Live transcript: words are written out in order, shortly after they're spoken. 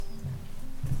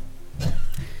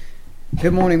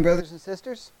Good morning, brothers and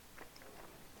sisters.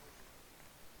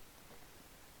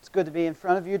 It's good to be in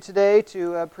front of you today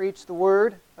to preach the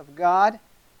Word of God.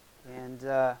 And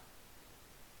I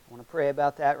want to pray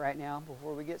about that right now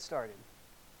before we get started.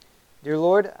 Dear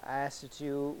Lord, I ask that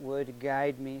you would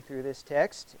guide me through this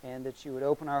text and that you would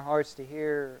open our hearts to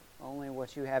hear only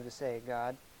what you have to say,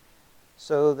 God,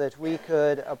 so that we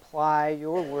could apply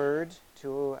your Word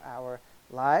to our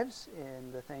lives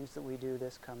and the things that we do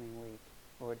this coming week.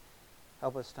 Lord,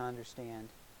 help us to understand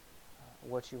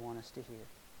what you want us to hear.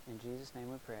 In Jesus'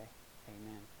 name we pray.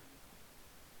 Amen.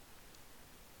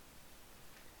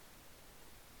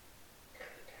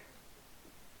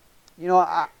 You know,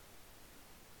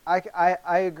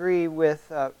 I agree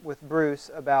with Bruce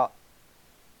about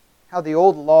how the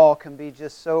old law can be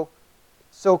just so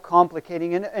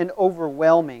complicating and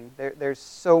overwhelming. There's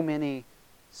so many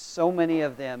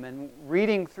of them, and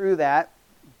reading through that,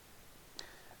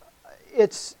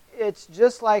 it's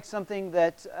just like something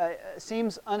that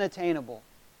seems unattainable.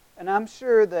 And I'm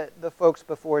sure that the folks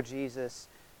before Jesus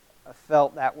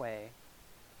felt that way.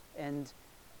 And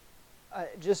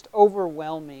just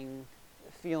overwhelming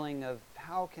feeling of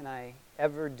how can I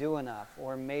ever do enough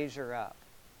or measure up.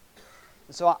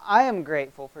 And so I am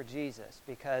grateful for Jesus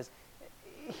because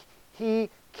He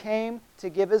came to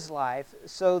give His life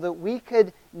so that we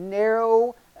could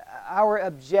narrow our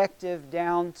objective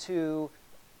down to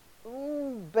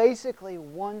basically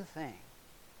one thing.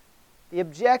 The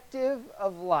objective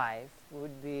of life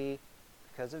would be,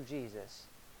 because of Jesus,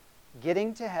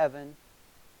 getting to heaven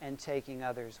and taking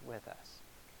others with us.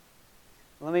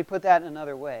 Let me put that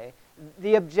another way.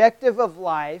 The objective of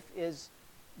life is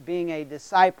being a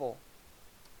disciple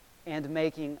and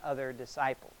making other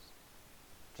disciples.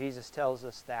 Jesus tells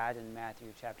us that in Matthew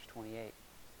chapter 28.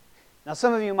 Now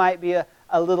some of you might be a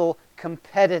little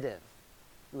competitive.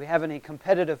 Do we have any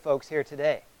competitive folks here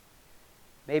today?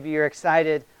 Maybe you're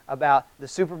excited about the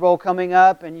Super Bowl coming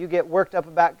up and you get worked up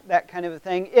about that kind of a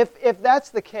thing. If that's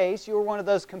the case, you're one of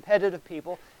those competitive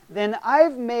people, then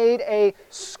I've made a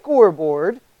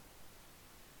scoreboard,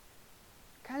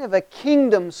 kind of a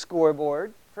kingdom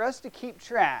scoreboard, for us to keep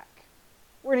track.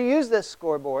 We're going to use this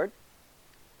scoreboard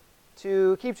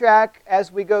to keep track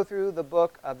as we go through the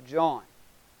book of John.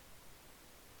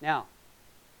 Now,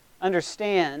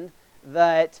 understand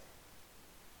that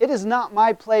it is not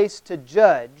my place to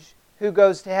judge who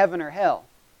goes to heaven or hell.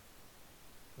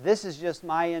 This is just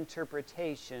my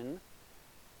interpretation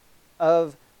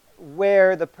of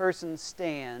where the person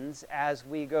stands as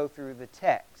we go through the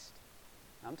text.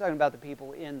 I'm talking about the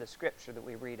people in the Scripture that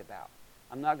we read about.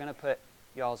 I'm not going to put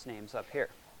y'all's names up here.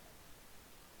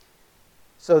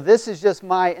 So this is just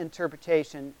my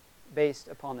interpretation based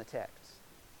upon the text.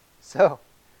 So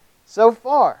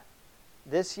far,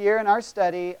 this year in our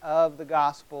study of the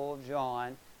Gospel of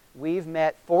John, we've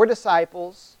met 4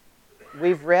 disciples.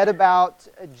 We've read about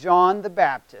John the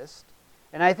Baptist.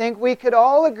 And I think we could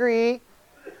all agree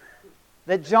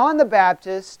that John the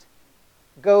Baptist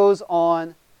goes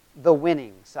on the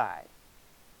winning side.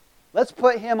 Let's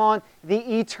put him on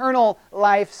the eternal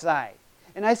life side.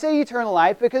 And I say eternal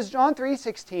life because John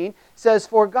 3:16 says,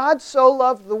 "For God so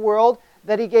loved the world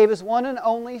that He gave His one and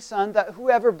only Son, that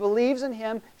whoever believes in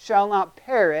Him shall not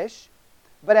perish,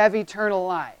 but have eternal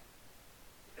life."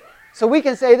 So we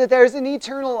can say that there's an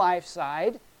eternal life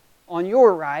side on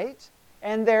your right,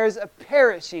 and there's a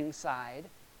perishing side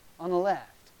on the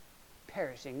left.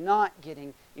 Perishing, not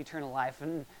getting eternal life.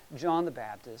 And John the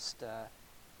Baptist,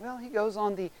 he goes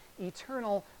on the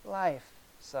eternal life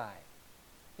side.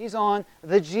 He's on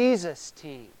the Jesus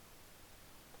team.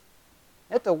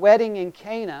 At the wedding in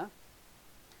Cana,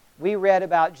 we read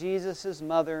about Jesus'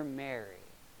 mother, Mary.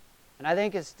 And I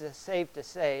think it's safe to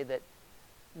say that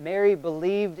Mary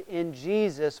believed in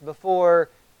Jesus before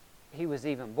He was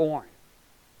even born.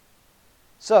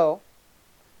 So,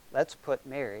 let's put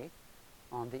Mary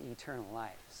on the eternal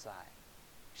life side.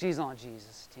 She's on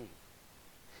Jesus' team.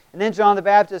 And then John the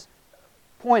Baptist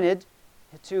pointed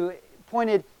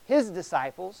his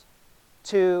disciples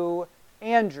to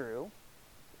Andrew.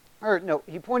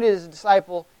 He pointed his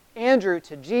disciple Andrew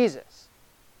to Jesus.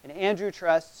 And Andrew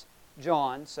trusts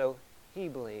John, so he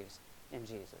believes in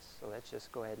Jesus. So let's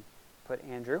just go ahead and put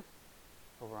Andrew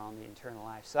over on the eternal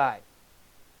life side.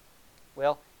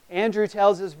 Well, Andrew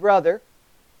tells his brother,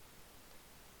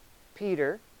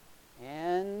 Peter,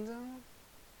 and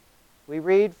we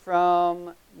read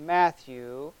from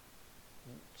Matthew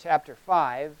chapter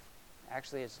 5,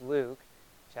 actually it's Luke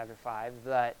chapter 5,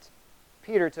 that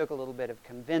Peter took a little bit of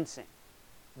convincing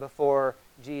before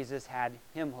Jesus had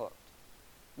him hooked.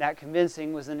 That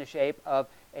convincing was in the shape of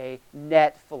a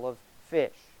net full of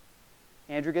fish.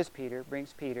 Andrew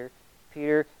brings Peter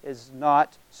Peter is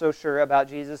not so sure about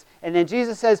Jesus. And then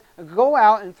Jesus says, go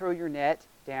out and throw your net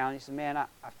down. He says, man, I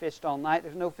fished all night.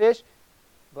 There's no fish.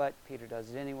 But Peter does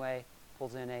it anyway,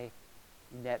 pulls in a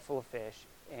net full of fish,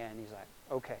 and he's like,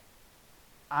 okay,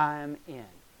 I'm in.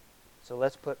 So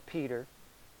let's put Peter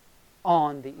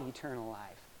on the eternal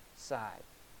life side.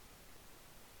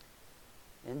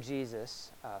 And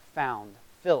Jesus found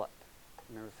Philip.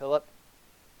 Remember Philip?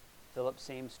 Philip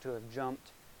seems to have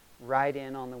jumped right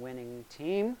in on the winning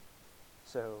team.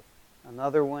 So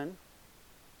another one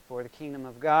for the kingdom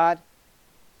of God.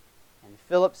 And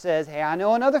Philip says, hey, I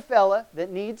know another fella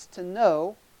that needs to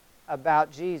know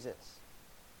about Jesus.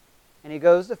 And he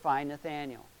goes to find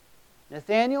Nathanael.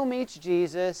 Nathanael meets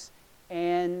Jesus,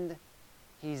 and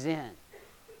he's in.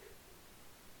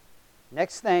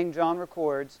 Next thing John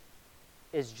records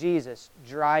is Jesus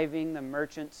driving the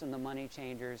merchants and the money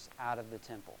changers out of the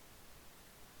temple.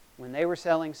 When they were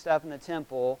selling stuff in the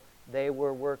temple, they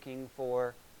were working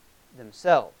for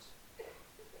themselves.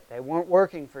 They weren't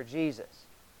working for Jesus.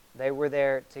 They were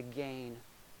there to gain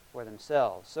for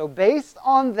themselves. So based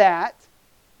on that,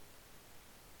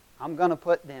 I'm going to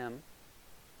put them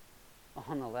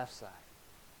on the left side.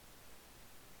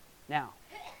 Now,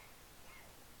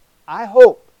 I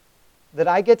hope that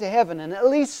I get to heaven and at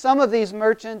least some of these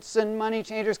merchants and money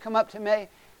changers come up to me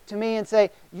and say,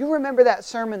 you remember that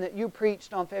sermon that you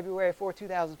preached on February 4,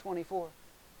 2024?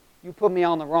 You put me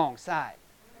on the wrong side.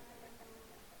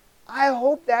 I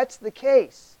hope that's the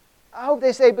case. I hope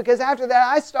they say, because after that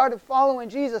I started following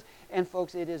Jesus. And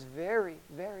folks, it is very,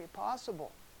 very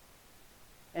possible.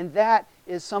 And that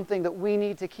is something that we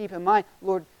need to keep in mind.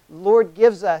 Lord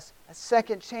gives us a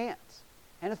second chance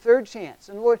and a third chance.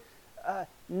 And Lord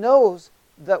knows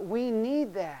that we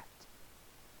need that.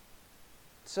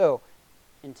 So,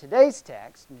 in today's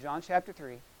text, in John chapter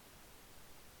 3,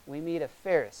 we meet a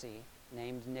Pharisee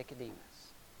named Nicodemus.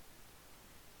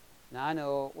 Now, I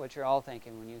know what you're all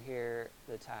thinking when you hear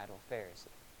the title Pharisee.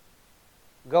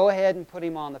 Go ahead and put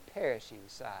him on the perishing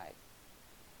side.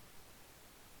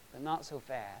 But not so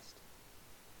fast.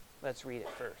 Let's read it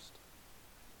first.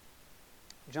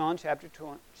 John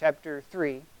chapter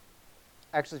 3,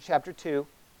 actually chapter 2,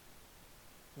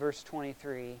 verse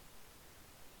 23.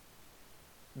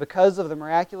 Because of the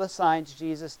miraculous signs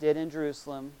Jesus did in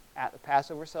Jerusalem at the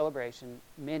Passover celebration,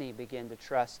 many began to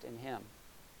trust in Him.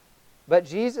 But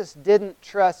Jesus didn't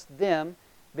trust them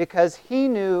because He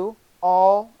knew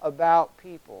all about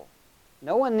people.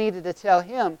 No one needed to tell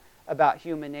Him about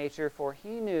human nature, for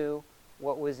He knew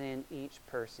what was in each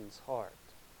person's heart.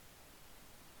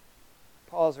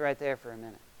 Pause right there for a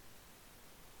minute.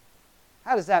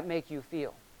 How does that make you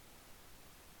feel?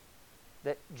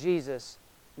 That Jesus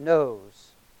knows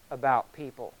about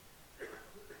people.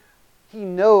 He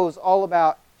knows all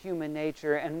about human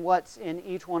nature and what's in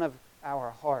each one of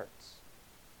our hearts.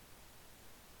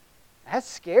 That's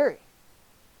scary.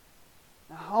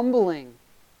 Humbling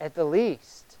at the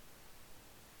least.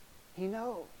 He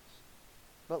knows.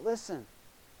 But listen,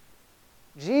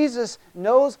 Jesus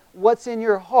knows what's in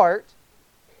your heart,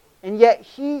 and yet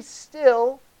He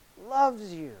still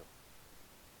loves you.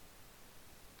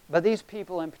 But these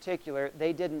people in particular,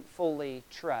 they didn't fully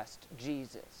trust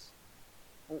Jesus.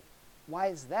 Why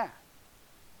is that?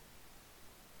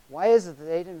 Why is it that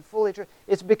they didn't fully trust?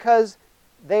 It's because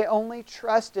they only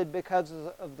trusted because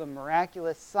of the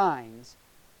miraculous signs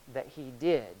that He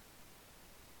did.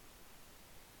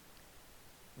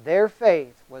 Their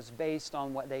faith was based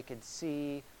on what they could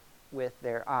see with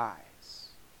their eyes.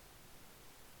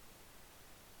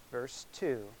 Verse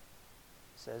 2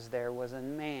 says, there was a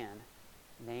man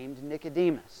named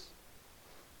Nicodemus.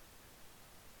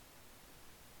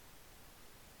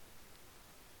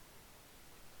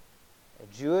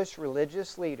 A Jewish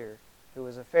religious leader who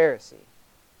was a Pharisee.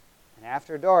 And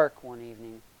after dark one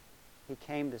evening, he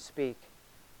came to speak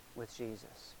with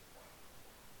Jesus.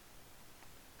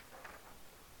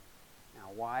 Now,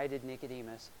 why did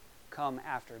Nicodemus come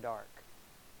after dark?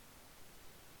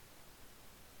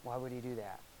 Why would he do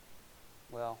that?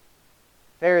 Well,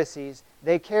 Pharisees,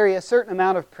 they carry a certain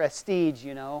amount of prestige,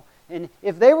 you know. And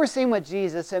if they were seen with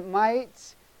Jesus, it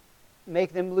might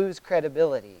make them lose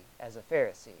credibility as a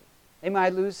Pharisee. They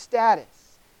might lose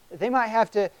status. They might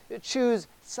have to choose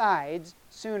sides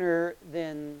sooner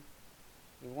than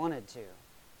he wanted to.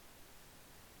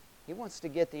 He wants to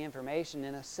get the information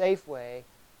in a safe way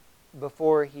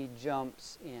before he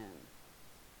jumps in.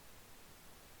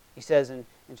 He says in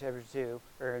chapter 2,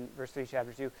 or in verse 3,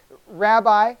 chapter 2,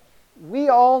 Rabbi, we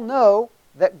all know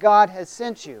that God has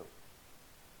sent you.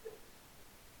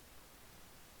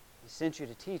 He sent you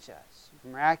to teach us.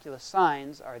 Miraculous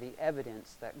signs are the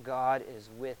evidence that God is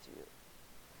with you.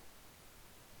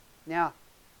 Now,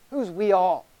 who's we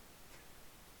all?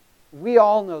 We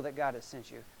all know that God has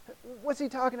sent you. What's he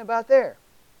talking about there?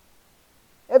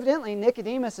 Evidently,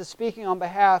 Nicodemus is speaking on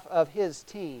behalf of his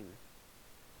team.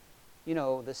 You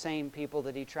know, the same people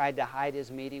that he tried to hide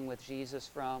his meeting with Jesus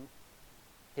from.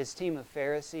 His team of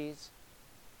Pharisees.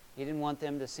 He didn't want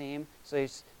them to see him, so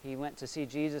he went to see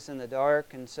Jesus in the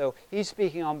dark. And so he's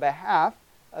speaking on behalf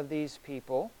of these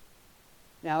people.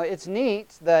 Now, it's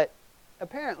neat that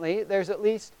apparently there's at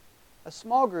least a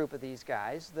small group of these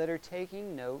guys that are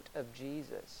taking note of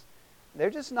Jesus.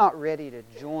 They're just not ready to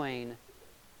join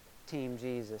Team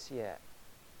Jesus yet.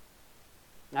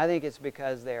 I think it's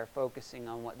because they are focusing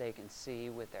on what they can see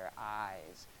with their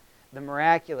eyes. The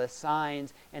miraculous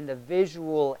signs and the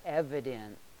visual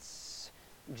evidence.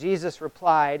 Jesus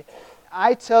replied,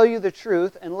 I tell you the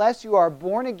truth, unless you are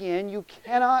born again, you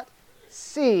cannot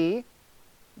see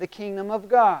the kingdom of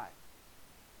God.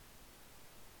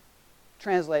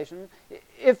 Translation,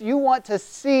 if you want to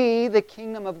see the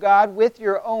kingdom of God with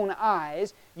your own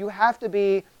eyes, you have to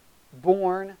be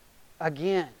born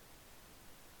again.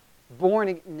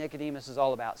 Nicodemus is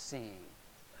all about seeing.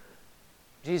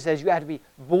 Jesus says you have to be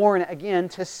born again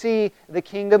to see the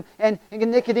kingdom. And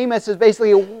Nicodemus is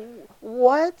basically,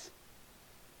 what?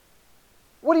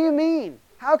 What do you mean?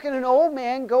 How can an old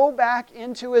man go back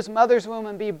into his mother's womb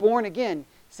and be born again?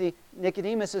 See,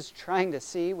 Nicodemus is trying to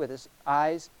see with his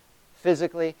eyes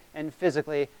physically, and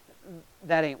physically,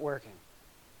 that ain't working.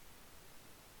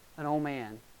 An old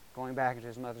man going back into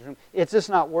his mother's womb. It's just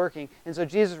not working. And so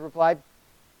Jesus replied,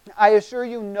 I assure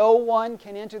you, no one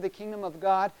can enter the kingdom of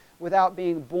God without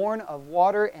being born of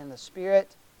water and the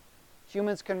Spirit.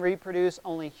 Humans can reproduce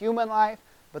only human life,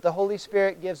 but the Holy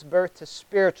Spirit gives birth to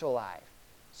spiritual life.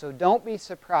 So don't be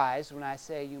surprised when I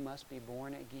say you must be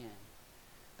born again.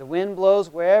 The wind blows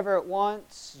wherever it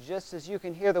wants, just as you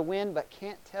can hear the wind but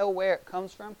can't tell where it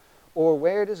comes from or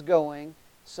where it is going,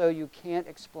 so you can't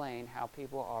explain how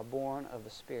people are born of the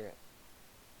Spirit.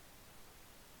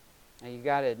 Now you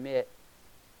got to admit,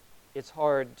 it's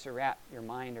hard to wrap your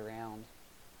mind around.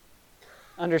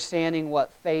 Understanding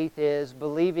what faith is,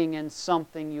 believing in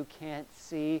something you can't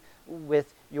see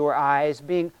with your eyes,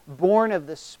 being born of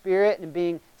the Spirit and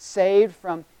being saved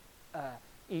from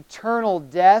eternal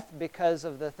death because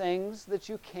of the things that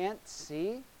you can't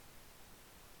see.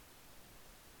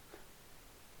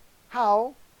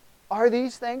 How are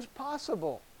these things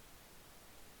possible?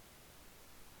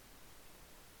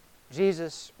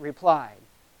 Jesus replied,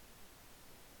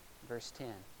 verse 10,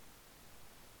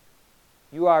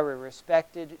 you are a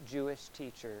respected Jewish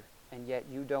teacher, and yet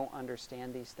you don't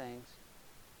understand these things.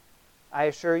 I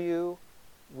assure you,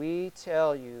 we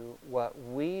tell you what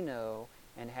we know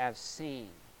and have seen,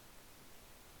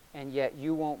 and yet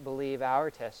you won't believe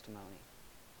our testimony.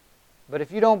 But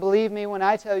if you don't believe me when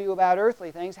I tell you about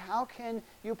earthly things, how can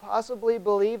you possibly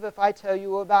believe if I tell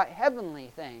you about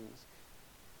heavenly things?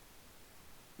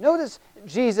 Notice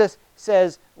Jesus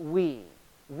says we.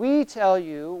 We tell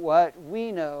you what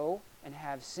we know and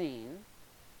have seen.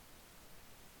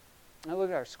 Now look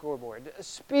at our scoreboard.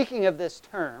 Speaking of this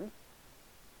term,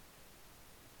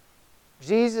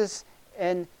 Jesus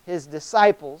and his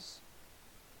disciples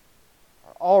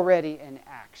are already in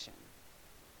action.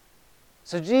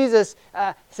 So Jesus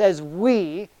says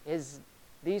we,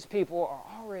 these people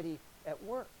are already at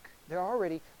work. They're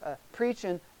already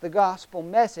preaching the gospel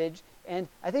message. And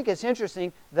I think it's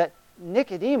interesting that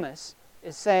Nicodemus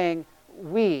is saying,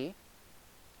 we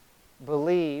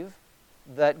believe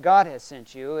that God has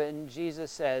sent you. And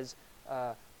Jesus says,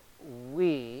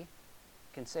 we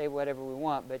can say whatever we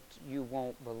want, but you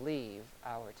won't believe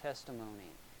our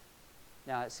testimony.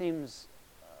 Now, it seems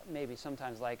maybe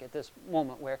sometimes like at this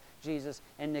moment where Jesus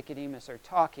and Nicodemus are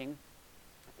talking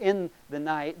in the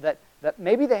night, that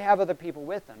maybe they have other people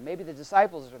with them. Maybe the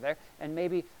disciples are there, and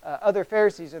maybe other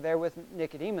Pharisees are there with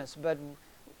Nicodemus, but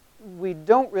we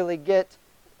don't really get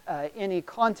any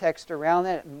context around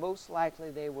that. Most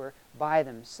likely they were by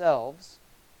themselves,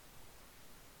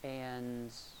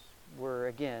 and we're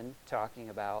again talking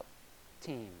about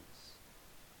teams.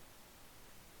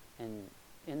 And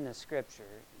in the scripture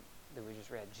that we just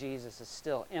read, Jesus is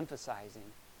still emphasizing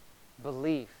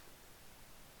belief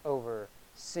over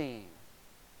seeing.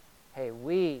 Hey,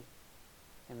 we,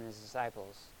 him and his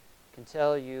disciples, can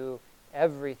tell you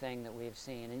everything that we've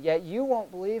seen, and yet you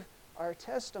won't believe our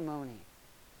testimony.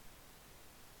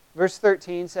 Verse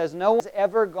 13 says, no one's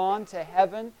ever gone to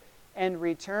heaven and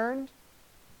returned,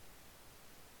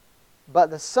 but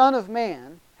the Son of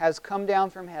Man has come down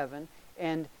from heaven,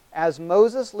 and as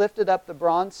Moses lifted up the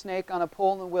bronze snake on a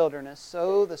pole in the wilderness,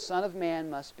 so the Son of Man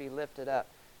must be lifted up,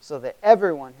 so that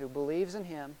everyone who believes in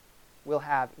him will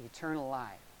have eternal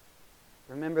life.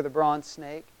 Remember the bronze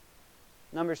snake?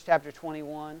 Numbers chapter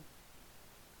 21,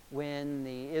 when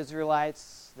the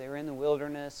Israelites, they were in the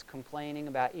wilderness complaining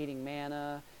about eating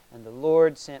manna, and the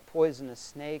Lord sent poisonous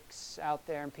snakes out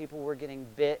there, and people were getting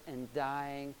bit and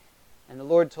dying. And the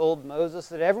Lord told Moses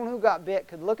that everyone who got bit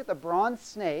could look at the bronze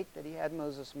snake that he had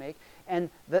Moses make, and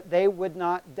that they would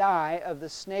not die of the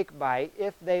snake bite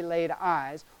if they laid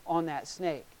eyes on that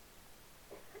snake.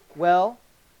 Well,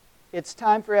 it's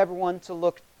time for everyone to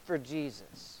look for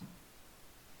Jesus.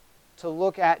 To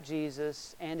look at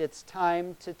Jesus, and it's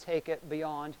time to take it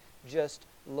beyond just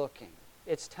looking.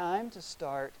 It's time to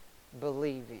start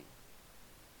believing.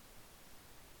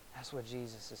 That's what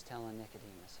Jesus is telling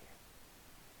Nicodemus here.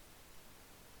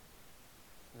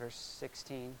 Verse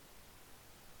 16.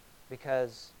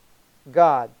 Because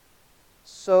God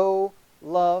so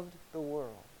loved the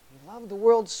world. He loved the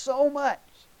world so much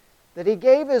that He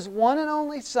gave His one and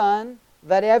only Son,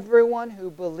 that everyone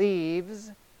who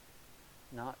believes,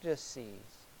 not just sees,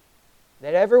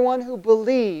 that everyone who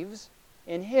believes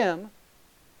in Him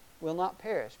will not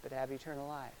perish but have eternal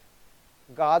life.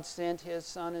 God sent His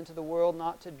Son into the world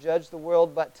not to judge the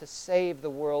world, but to save the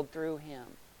world through Him.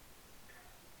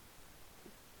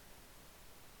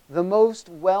 The most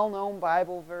well-known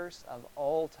Bible verse of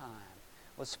all time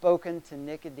was spoken to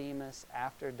Nicodemus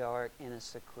after dark in a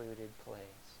secluded place.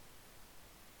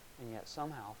 And yet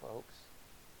somehow, folks,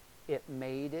 it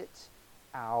made it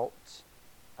out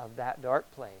of that dark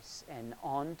place and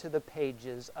onto the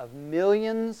pages of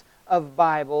millions of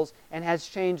Bibles, and has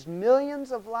changed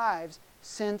millions of lives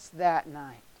since that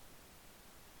night.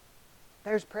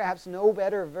 There's perhaps no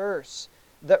better verse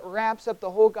that wraps up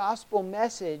the whole gospel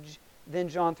message than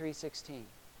John 3:16.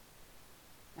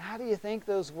 How do you think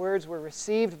those words were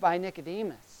received by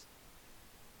Nicodemus?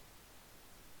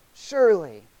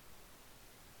 Surely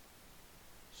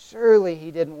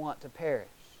he didn't want to perish.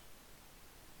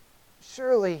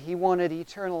 Surely he wanted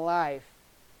eternal life.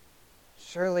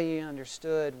 Surely he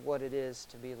understood what it is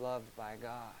to be loved by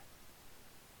God.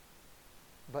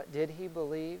 But did he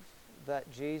believe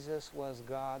that Jesus was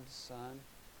God's Son?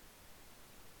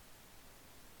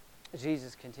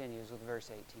 Jesus continues with verse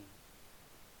 18.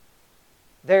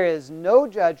 There is no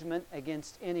judgment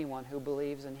against anyone who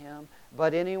believes in Him,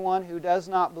 but anyone who does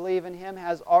not believe in Him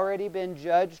has already been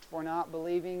judged for not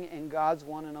believing in God's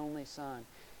one and only Son.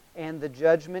 And the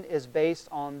judgment is based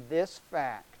on this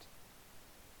fact.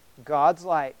 God's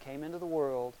light came into the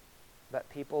world, but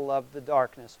people loved the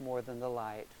darkness more than the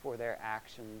light, for their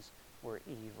actions were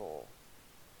evil.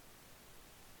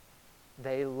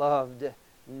 They loved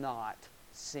not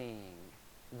seeing.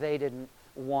 They didn't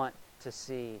want to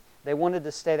see. They wanted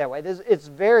to stay that way. It's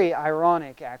very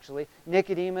ironic, actually.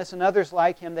 Nicodemus and others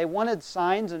like him, they wanted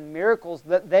signs and miracles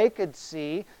that they could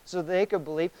see so they could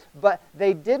believe, but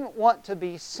they didn't want to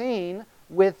be seen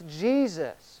with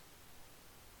Jesus.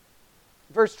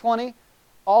 Verse 20,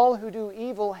 all who do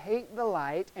evil hate the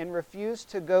light and refuse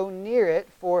to go near it,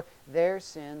 for their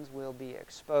sins will be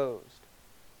exposed.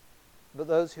 But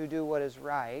those who do what is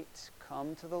right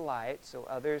come to the light so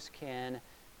others can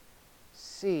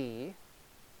see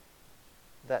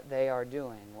that they are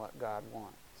doing what God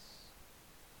wants.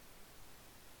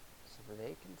 So that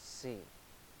they can see.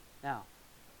 Now,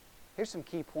 here's some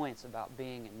key points about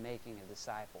being and making a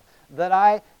disciple that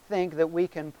I think that we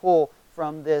can pull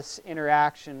from this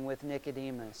interaction with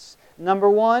Nicodemus. Number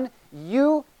one,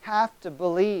 you have to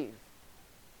believe.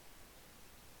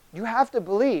 You have to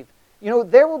believe. You know,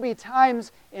 there will be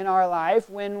times in our life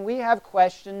when we have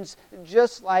questions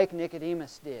just like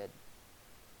Nicodemus did.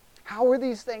 How are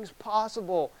these things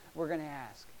possible, we're going to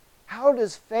ask? How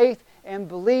does faith and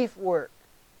belief work?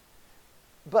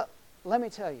 But let me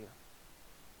tell you,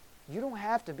 you don't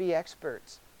have to be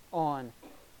experts on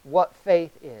what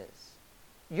faith is.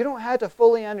 You don't have to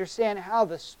fully understand how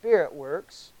the Spirit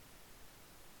works,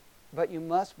 but you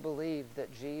must believe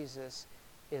that Jesus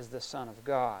is the Son of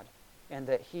God and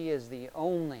that He is the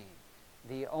only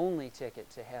ticket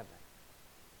to heaven.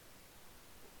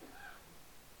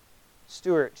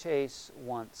 Stuart Chase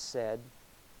once said,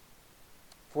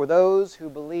 "For those who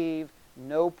believe,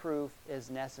 no proof is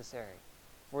necessary.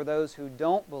 For those who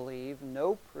don't believe,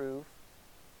 no proof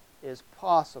is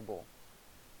possible."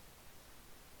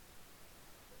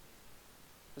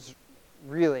 It's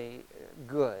really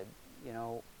good, you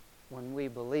know, when we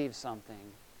believe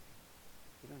something,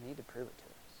 you don't need to prove it to us.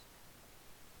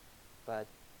 But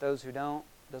those who don't,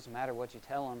 doesn't matter what you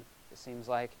tell them, it seems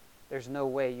like there's no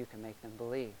way you can make them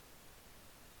believe.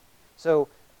 So,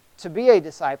 to be a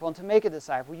disciple and to make a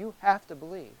disciple, you have to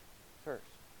believe first.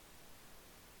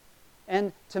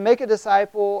 And to make a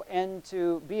disciple and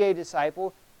to be a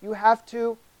disciple, you have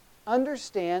to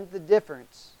understand the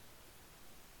difference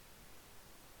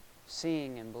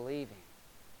seeing and believing.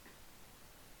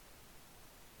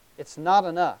 It's not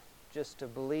enough just to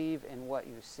believe in what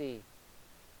you see,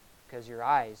 because your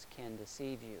eyes can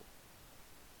deceive you.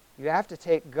 You have to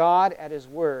take God at His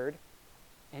word,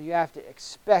 and you have to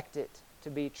expect it to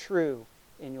be true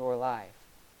in your life.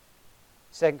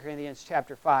 2 Corinthians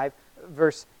chapter 5,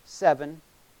 verse 7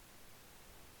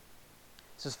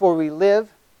 says, "For we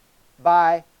live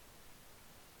by,"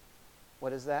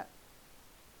 what is that?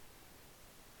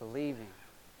 Believing,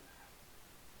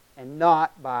 and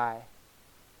not by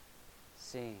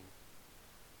seeing.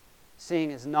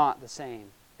 Seeing is not the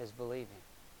same as believing.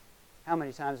 How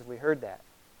many times have we heard that?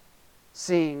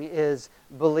 Seeing is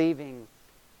believing,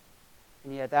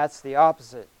 and yet that's the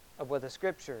opposite of what the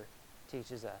Scripture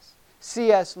teaches us.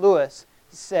 C.S. Lewis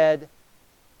said,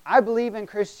 "I believe in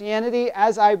Christianity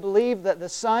as I believe that the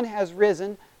sun has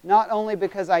risen, not only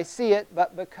because I see it,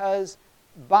 but because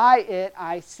by it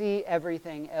I see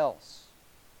everything else."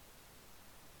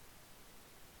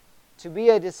 To be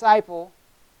a disciple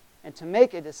and to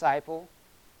make a disciple,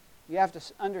 you have to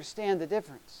understand the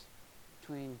difference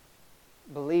between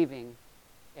believing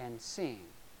and seeing.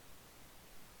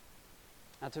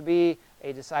 Now, to be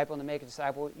a disciple and to make a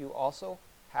disciple, you also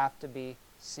have to be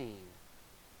seen.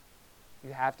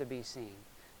 You have to be seen.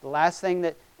 The last thing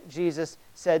that Jesus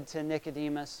said to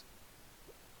Nicodemus,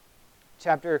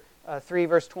 chapter 3,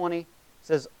 verse 20,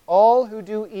 says, "All who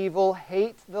do evil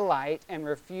hate the light and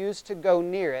refuse to go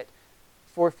near it,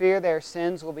 for fear their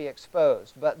sins will be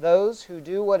exposed. But those who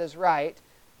do what is right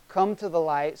come to the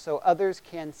light so others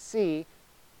can see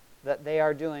that they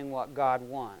are doing what God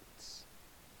wants."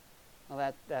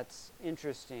 Well, that's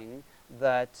interesting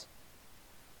that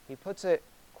he puts it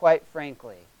quite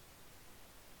frankly.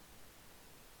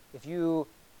 If you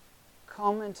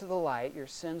come into the light, your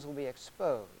sins will be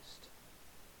exposed.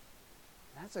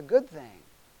 That's a good thing.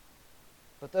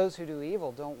 But those who do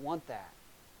evil don't want that.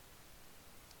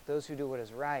 Those who do what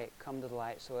is right come to the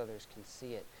light so others can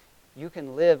see it. You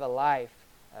can live a life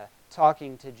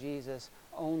talking to Jesus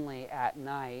only at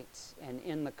night and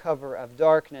in the cover of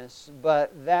darkness,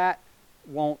 but that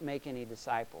won't make any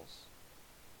disciples.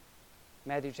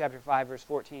 Matthew chapter 5, verse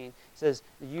 14 says,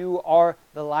 "You are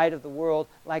the light of the world,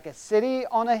 like a city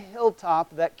on a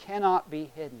hilltop that cannot be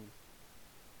hidden.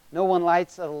 No one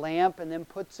lights a lamp and then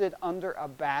puts it under a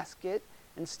basket.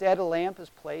 Instead, a lamp is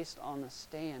placed on a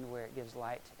stand where it gives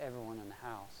light to everyone in the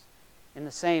house. In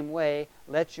the same way,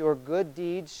 let your good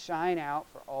deeds shine out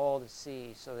for all to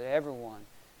see, so that everyone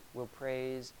will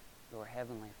praise your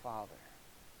heavenly Father."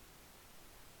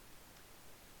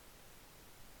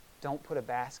 Don't put a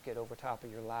basket over top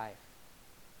of your life.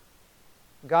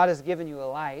 God has given you a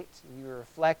light, and you're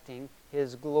reflecting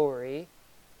His glory.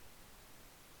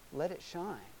 Let it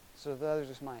shine so that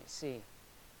others might see.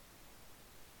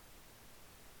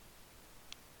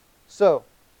 So,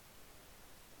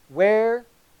 where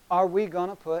are we going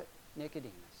to put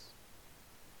Nicodemus?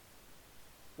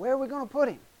 Where are we going to put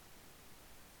him?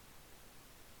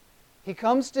 He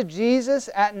comes to Jesus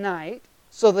at night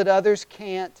so that others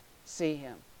can't see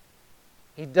him.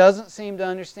 He doesn't seem to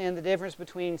understand the difference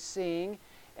between seeing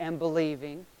and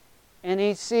believing. And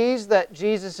he sees that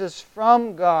Jesus is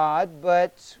from God,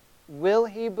 but will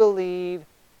he believe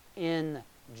in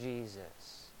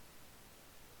Jesus?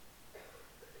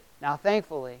 Now,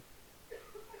 thankfully,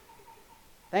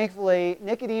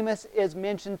 Nicodemus is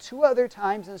mentioned 2 other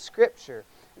times in Scripture.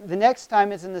 The next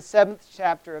time is in the 7th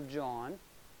chapter of John.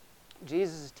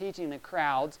 Jesus is teaching the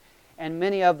crowds, and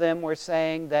many of them were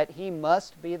saying that he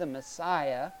must be the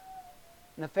Messiah.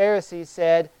 And the Pharisees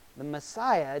said, the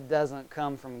Messiah doesn't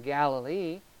come from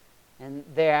Galilee. And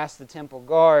they asked the temple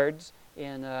guards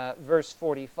in verse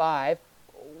 45,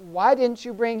 why didn't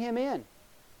you bring him in?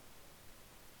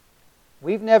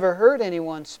 We've never heard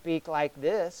anyone speak like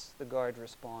this, the guard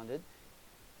responded.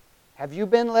 Have you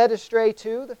been led astray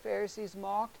too? The Pharisees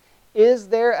mocked. Is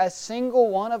there a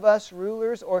single one of us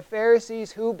rulers or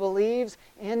Pharisees who believes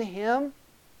in him?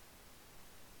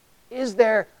 Is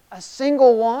there a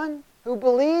single one who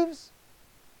believes?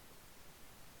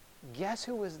 Guess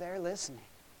who was there listening?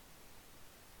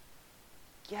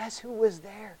 Guess who was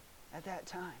there at that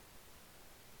time?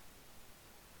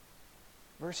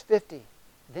 Verse 50,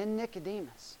 then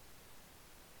Nicodemus,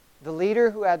 the leader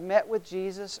who had met with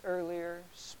Jesus earlier,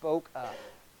 spoke up.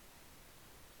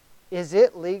 Is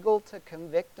it legal to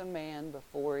convict a man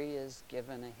before he is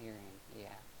given a hearing? He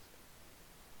asked.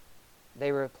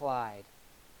 They replied,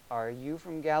 are you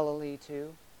from Galilee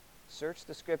too? Search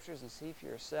the Scriptures and see for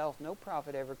yourself. No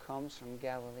prophet ever comes from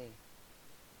Galilee.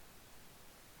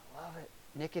 I love it.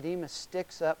 Nicodemus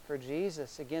sticks up for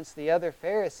Jesus against the other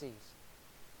Pharisees.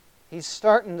 He's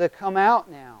starting to come out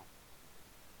now.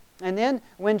 And then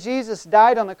when Jesus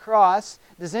died on the cross,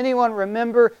 does anyone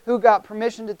remember who got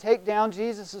permission to take down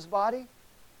Jesus' body? It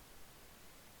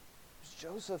was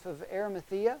Joseph of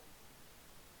Arimathea.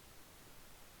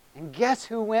 And guess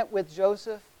who went with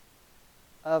Joseph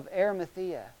of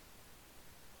Arimathea?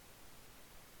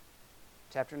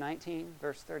 Chapter 19,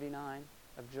 verse 39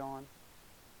 of John.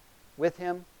 With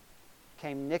him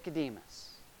came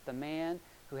Nicodemus, the man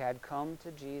who had come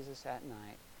to Jesus at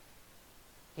night.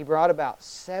 He brought about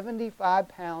 75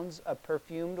 pounds of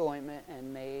perfumed ointment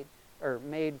and made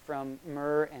from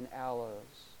myrrh and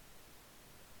aloes.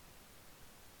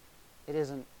 It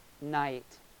isn't night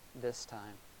this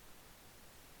time.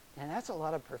 And that's a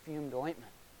lot of perfumed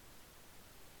ointment.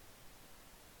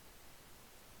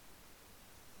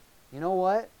 You know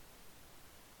what?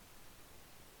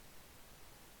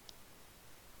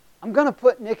 I'm going to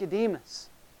put Nicodemus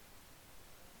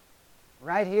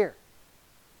right here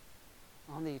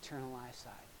on the eternal life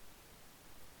side.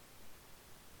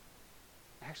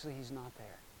 Actually, he's not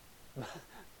there.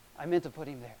 I meant to put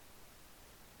him there.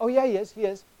 Oh, yeah, he is. He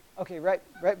is. Okay, right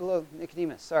below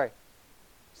Nicodemus. Sorry.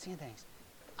 Seeing things.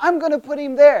 I'm going to put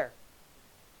him there.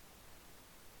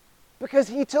 Because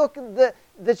he took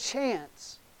the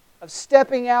chance of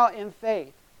stepping out in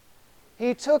faith.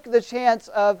 He took the chance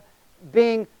of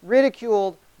being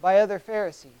ridiculed by other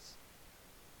Pharisees.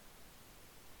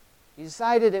 He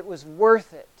decided it was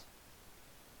worth it.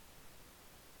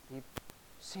 He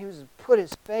seems to put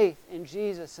his faith in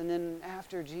Jesus, and then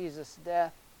after Jesus'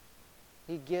 death,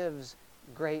 he gives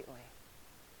greatly.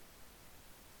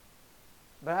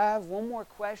 But I have one more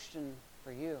question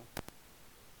for you.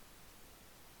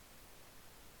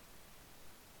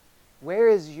 Where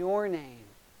is your name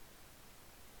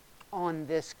on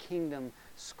this kingdom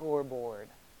scoreboard?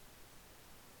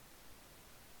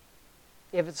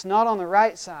 If it's not on the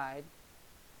right side,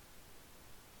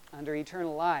 under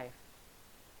eternal life,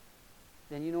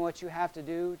 then you know what you have to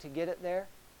do to get it there?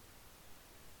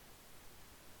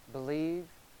 Believe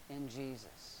in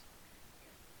Jesus.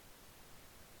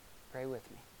 Pray with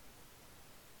me.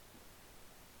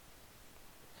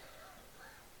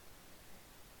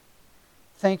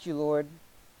 Thank you, Lord,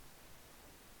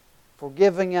 for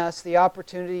giving us the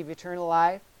opportunity of eternal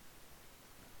life.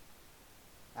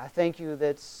 I thank you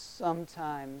that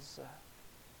sometimes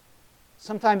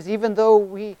even though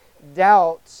we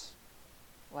doubt,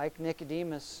 like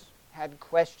Nicodemus had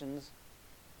questions,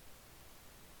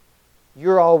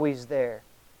 you're always there.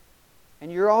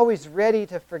 And you're always ready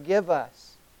to forgive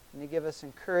us and to give us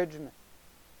encouragement,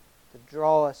 to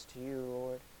draw us to you,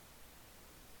 Lord.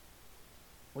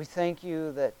 We thank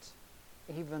you that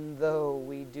even though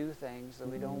we do things that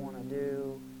we don't want to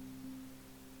do,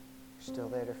 you're still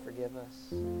there to forgive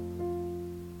us.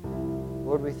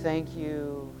 Lord, we thank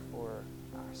you for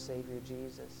our Savior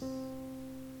Jesus.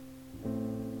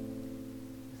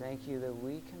 We thank you that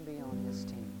we can be on His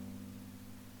team.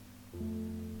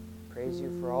 Praise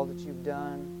you for all that you've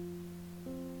done.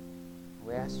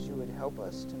 We ask you would help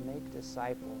us to make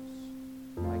disciples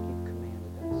like you've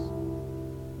commanded us.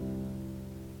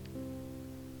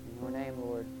 In your name,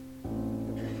 Lord,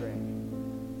 that we pray.